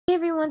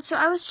everyone, so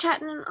I was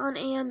chatting on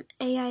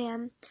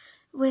AIM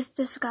with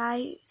this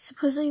guy.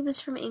 Supposedly he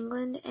was from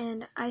England,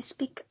 and I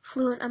speak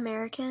fluent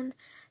American,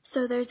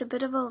 so there's a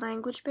bit of a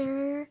language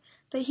barrier,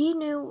 but he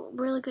knew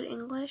really good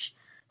English.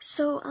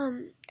 So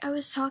I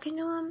was talking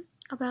to him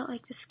about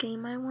like this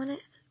game I wanted,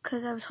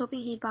 because I was hoping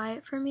he'd buy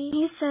it for me.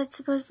 He said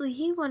supposedly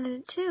he wanted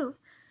it too,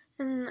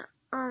 and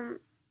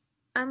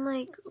I'm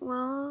like,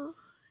 well,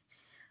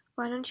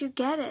 why don't you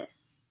get it?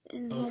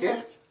 And he's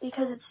like,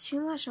 because it's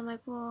too much. I'm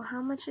like, well,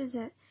 how much is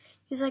it?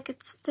 He's like,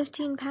 it's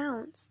 15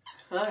 pounds.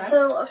 Right.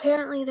 So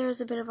apparently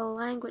there's a bit of a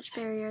language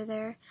barrier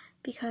there,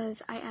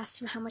 because I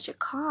asked him how much it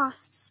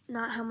costs,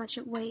 not how much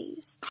it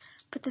weighs.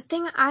 But the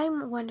thing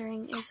I'm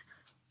wondering is,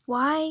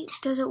 why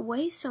does it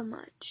weigh so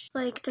much?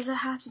 Like, does it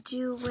have to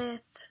do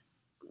with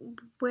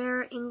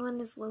where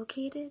England is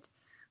located?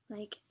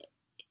 Like,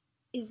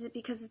 is it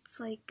because it's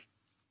like,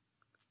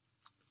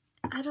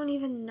 I don't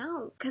even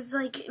know. Because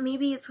like,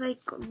 maybe it's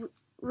like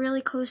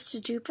really close to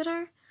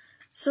Jupiter.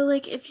 So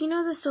like, if you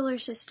know the solar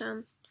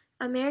system,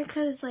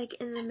 America is like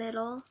in the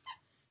middle,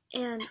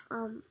 and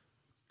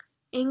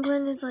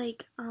England is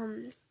like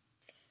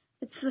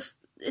it's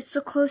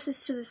the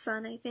closest to the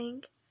sun, I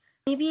think.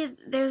 Maybe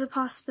there's a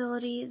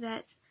possibility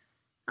that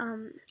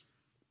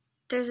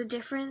there's a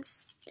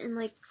difference in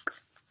like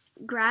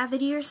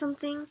gravity or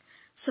something.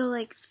 So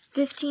like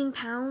 15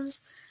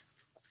 pounds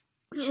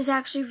is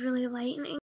actually really light in England.